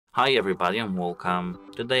Hi everybody and welcome.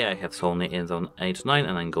 Today I have SONY INZONE H9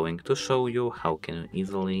 and I'm going to show you how can you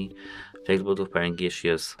easily fix Bluetooth pairing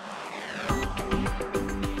issues.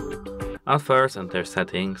 At first enter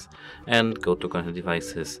settings and go to connected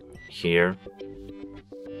devices. Here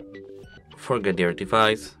forget your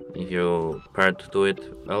device if you paired to it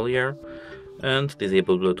earlier and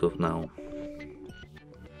disable Bluetooth now.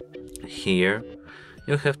 Here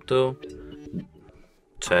you have to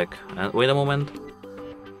check and wait a moment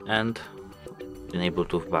and enable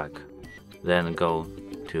Bluetooth back. Then go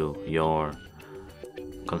to your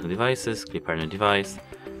connected devices, click pair new device,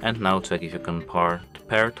 and now check if you can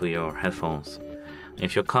pair to your headphones.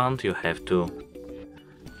 If you can't, you have to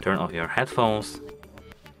turn off your headphones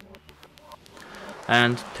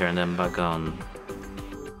and turn them back on.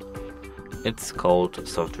 It's called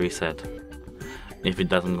soft reset. If it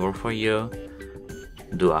doesn't work for you,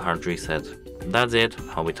 do a hard reset. That's it.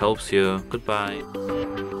 Hope it helps you. Goodbye.